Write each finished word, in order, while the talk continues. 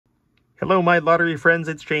Hello, my lottery friends,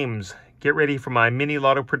 it's James. Get ready for my mini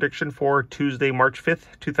lotto prediction for Tuesday, March 5th,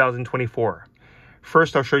 2024.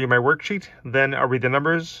 First, I'll show you my worksheet, then I'll read the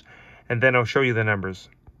numbers, and then I'll show you the numbers.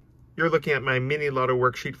 You're looking at my mini lotto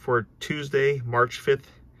worksheet for Tuesday, March 5th.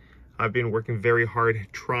 I've been working very hard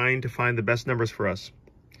trying to find the best numbers for us.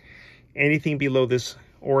 Anything below this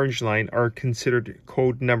orange line are considered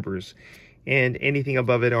code numbers, and anything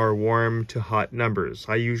above it are warm to hot numbers.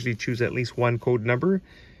 I usually choose at least one code number.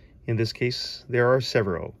 In this case, there are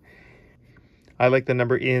several. I like the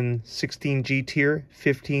number in 16G tier,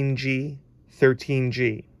 15G,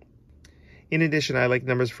 13G. In addition, I like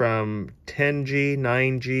numbers from 10G,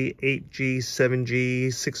 9G, 8G, 7G,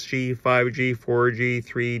 6G, 5G, 4G,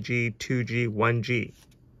 3G, 2G, 1G.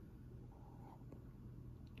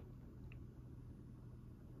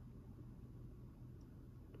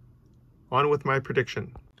 On with my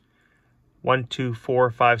prediction. 1, 2,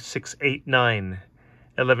 4, 5, 6, 8, 9.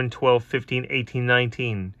 11, 12, 15, 18,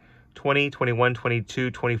 19, 20, 21,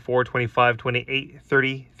 22, 24, 25, 28,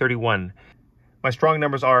 30, 31. My strong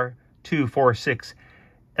numbers are 2, 4, 6,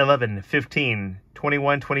 11, 15,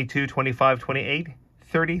 21, 22, 25, 28,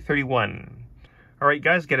 30, 31. All right,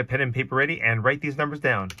 guys, get a pen and paper ready and write these numbers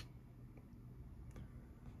down.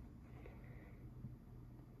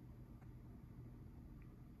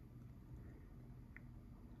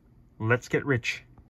 Let's get rich.